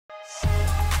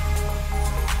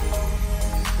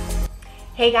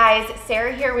Hey guys,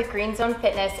 Sarah here with Green Zone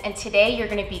Fitness, and today you're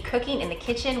gonna be cooking in the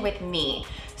kitchen with me.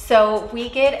 So we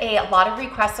get a lot of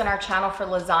requests on our channel for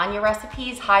lasagna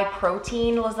recipes, high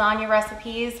protein lasagna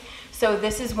recipes. So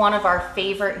this is one of our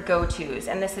favorite go-tos,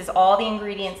 and this is all the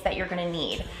ingredients that you're gonna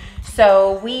need.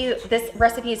 So this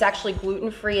recipe is actually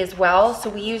gluten-free as well. So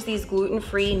we use these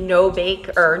gluten-free no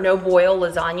bake or no boil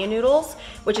lasagna noodles,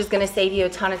 which is gonna save you a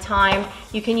ton of time.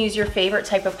 You can use your favorite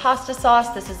type of pasta sauce.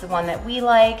 This is the one that we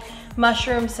like.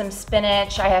 Mushrooms, some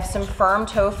spinach. I have some firm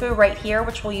tofu right here,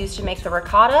 which we'll use to make the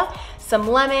ricotta. Some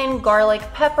lemon, garlic,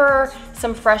 pepper,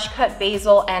 some fresh cut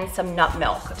basil, and some nut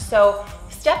milk. So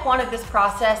step one of this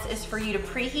process is for you to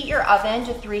preheat your oven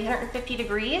to 350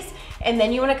 degrees, and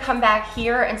then you wanna come back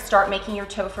here and start making your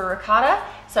tofu ricotta.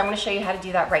 So I'm gonna show you how to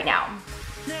do that right now.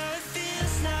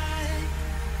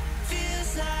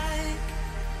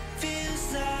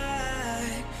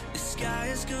 The sky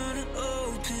is gonna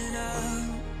open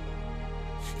up.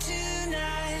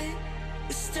 Tonight,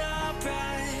 we start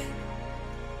bright,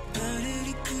 but in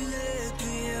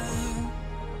equilibrium.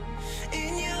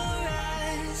 In your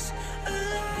eyes, a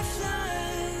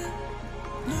lifeline.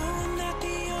 No, I'm not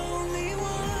the only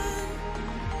one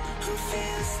who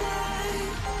feels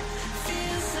like,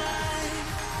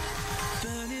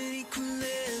 but in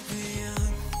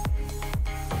equilibrium.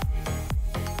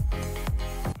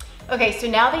 Okay, so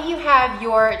now that you have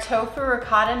your tofu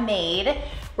ricotta made,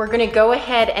 we're gonna go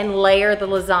ahead and layer the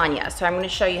lasagna. So I'm gonna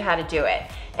show you how to do it.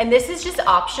 And this is just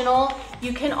optional.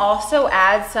 You can also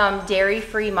add some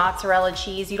dairy-free mozzarella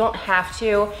cheese. You don't have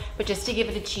to, but just to give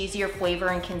it a cheesier flavor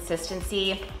and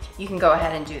consistency, you can go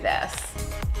ahead and do this.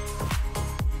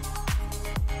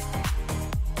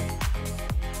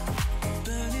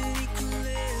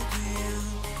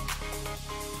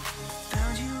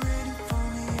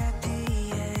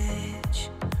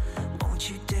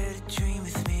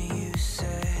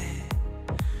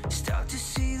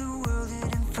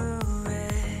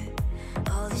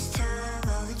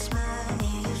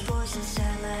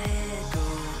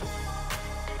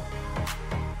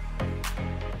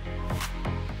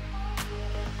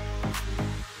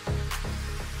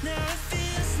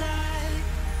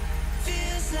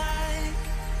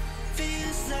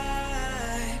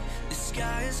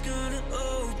 Gonna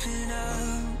open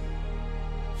up.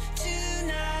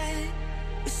 Tonight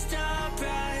we start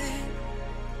bright,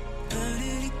 but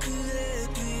in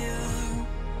equilibrium.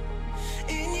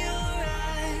 In your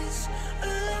eyes, a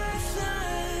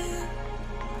lifeline.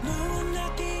 No, I'm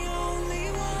not the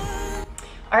only one.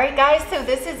 All right guys, so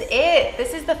this is it.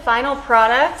 This is the final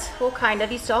product. Well, kind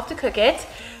of, you still have to cook it.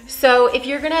 So if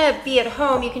you're gonna be at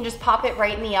home, you can just pop it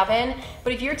right in the oven.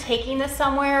 But if you're taking this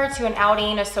somewhere to an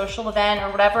outing, a social event or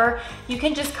whatever, you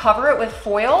can just cover it with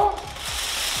foil,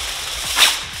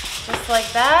 just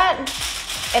like that.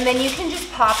 And then you can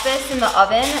just pop this in the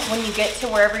oven when you get to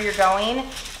wherever you're going.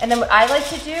 And then what I like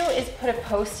to do is put a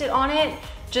Post-it on it,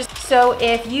 just so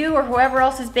if you or whoever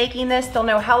else is baking this, they'll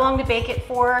know how long to bake it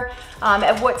for,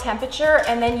 at what temperature,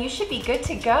 and then you should be good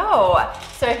to go.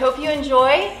 So I hope you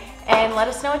enjoy, and let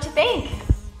us know what you think.